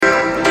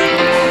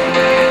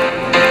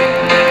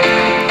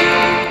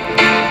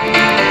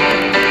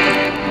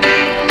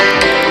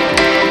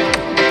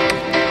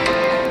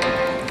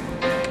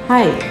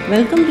Hi,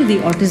 welcome to the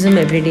Autism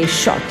Everyday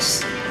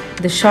Shots,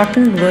 the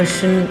shortened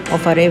version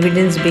of our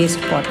evidence-based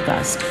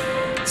podcast,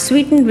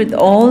 sweetened with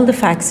all the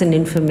facts and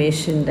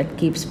information that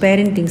keeps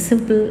parenting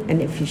simple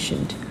and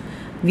efficient.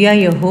 We are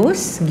your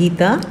hosts,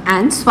 Geeta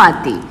and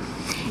Swati.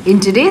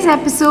 In today's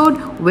episode,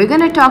 we're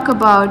going to talk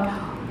about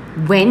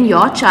when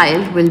your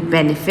child will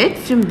benefit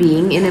from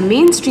being in a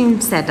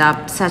mainstream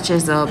setup such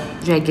as a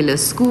regular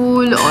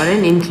school or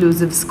an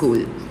inclusive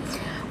school.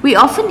 We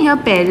often hear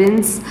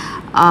parents,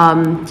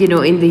 in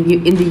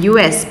the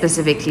US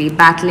specifically,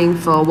 battling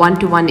for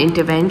one-to-one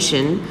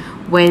intervention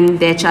when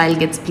their child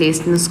gets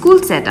placed in a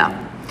school setup.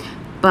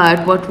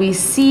 But what we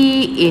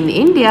see in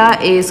India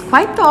is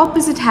quite the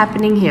opposite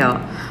happening here,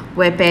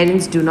 where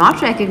parents do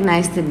not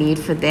recognize the need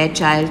for their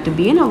child to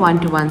be in a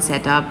one-to-one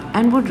setup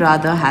and would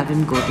rather have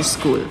him go to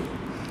school.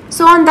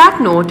 So on that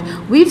note,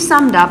 we've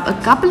summed up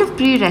a couple of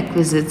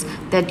prerequisites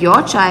that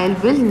your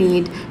child will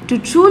need to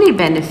truly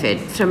benefit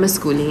from a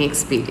schooling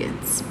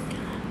experience.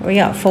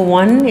 For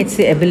one, it's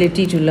the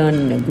ability to learn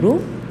in a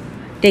group,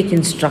 take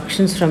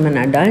instructions from an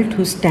adult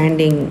who's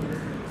standing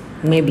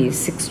maybe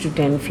 6 to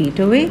 10 feet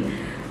away,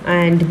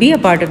 and be a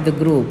part of the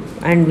group.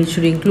 And we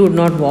should include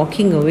not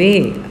walking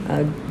away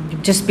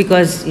just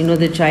because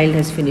the child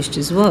has finished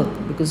his work,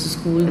 because the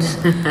schools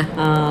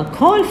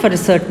call for a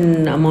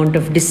certain amount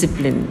of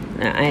discipline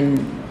and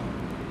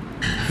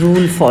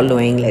rule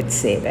following, let's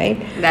say,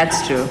 right?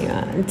 That's true.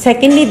 And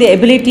secondly, the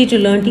ability to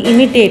learn to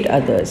imitate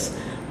others.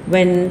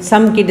 When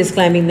some kid is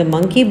climbing the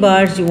monkey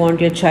bars, you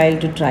want your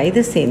child to try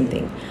the same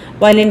thing.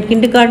 While in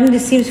kindergarten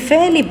this seems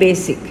fairly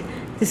basic,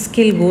 this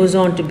skill goes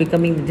on to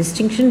becoming the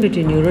distinction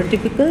between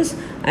neurotypicals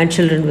and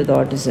children with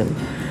autism,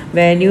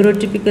 where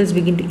neurotypicals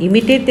begin to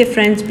imitate their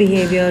friends'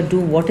 behavior, do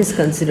what is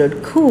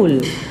considered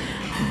cool,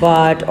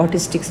 but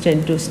autistics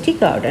tend to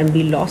stick out and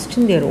be lost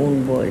in their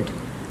own world.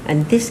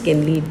 And this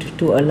can lead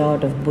to a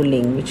lot of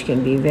bullying, which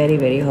can be very,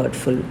 very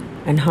hurtful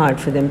and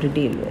hard for them to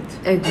deal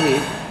with.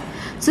 Agreed.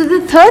 So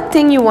the third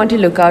thing you want to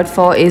look out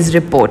for is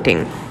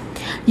reporting.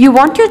 You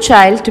want your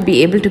child to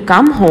be able to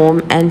come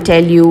home and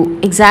tell you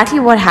exactly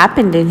what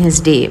happened in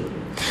his day.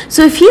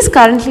 So if he's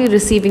currently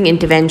receiving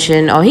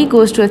intervention or he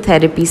goes to a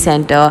therapy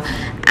center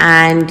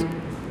and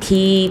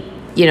he,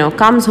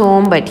 comes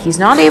home but he's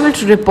not able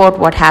to report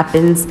what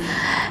happens,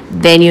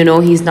 then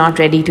he's not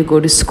ready to go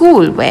to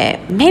school, where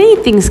many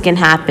things can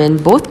happen,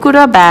 both good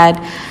or bad,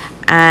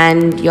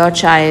 and your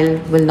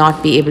child will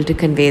not be able to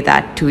convey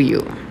that to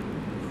you.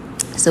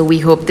 So we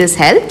hope this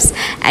helps,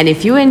 and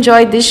if you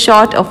enjoyed this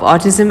short of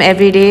Autism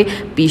Everyday,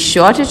 be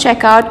sure to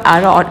check out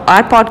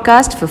our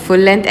podcast for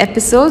full-length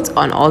episodes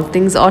on all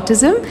things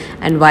autism.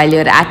 And while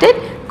you're at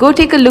it, go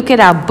take a look at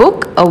our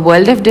book, A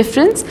World of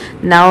Difference,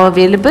 now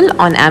available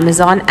on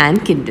Amazon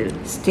and Kindle.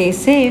 Stay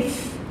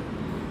safe.